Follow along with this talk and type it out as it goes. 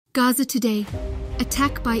Gaza today.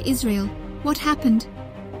 Attack by Israel. What happened?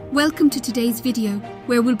 Welcome to today's video,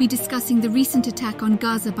 where we'll be discussing the recent attack on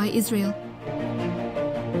Gaza by Israel.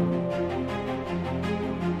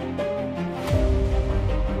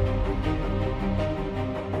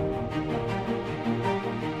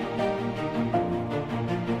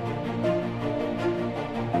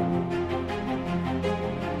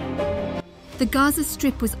 The Gaza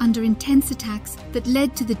Strip was under intense attacks that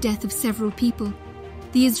led to the death of several people.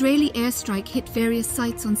 The Israeli airstrike hit various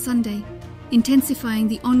sites on Sunday, intensifying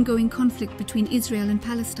the ongoing conflict between Israel and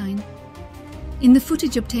Palestine. In the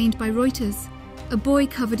footage obtained by Reuters, a boy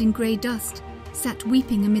covered in grey dust sat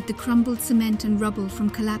weeping amid the crumbled cement and rubble from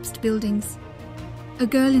collapsed buildings. A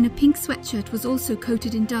girl in a pink sweatshirt was also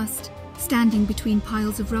coated in dust, standing between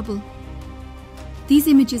piles of rubble. These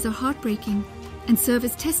images are heartbreaking and serve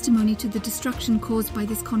as testimony to the destruction caused by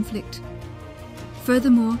this conflict.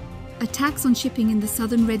 Furthermore, attacks on shipping in the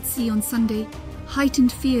southern Red Sea on Sunday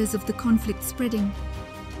heightened fears of the conflict spreading.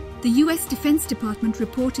 The US Defense Department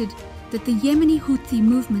reported that the Yemeni Houthi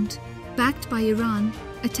movement, backed by Iran,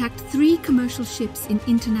 attacked 3 commercial ships in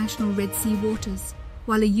international Red Sea waters,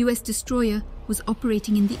 while a US destroyer was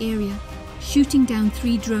operating in the area, shooting down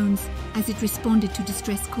 3 drones as it responded to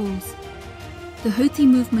distress calls. The Houthi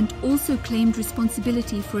movement also claimed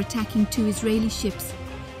responsibility for attacking 2 Israeli ships,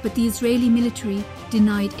 but the Israeli military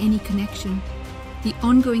denied any connection. The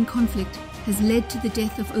ongoing conflict has led to the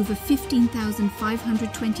death of over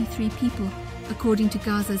 15,523 people, according to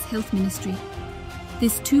Gaza's health ministry.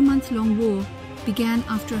 This 2-month-long war began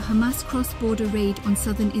after a Hamas cross-border raid on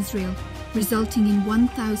southern Israel, resulting in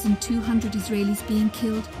 1,200 Israelis being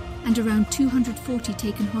killed and around 240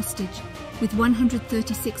 taken hostage, with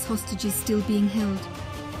 136 hostages still being held.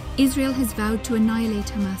 Israel has vowed to annihilate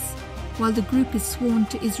Hamas, while the group is sworn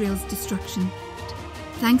to Israel's destruction.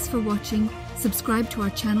 Thanks for watching. Subscribe to our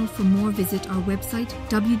channel for more. Visit our website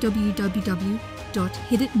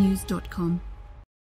www.hiddatnews.com.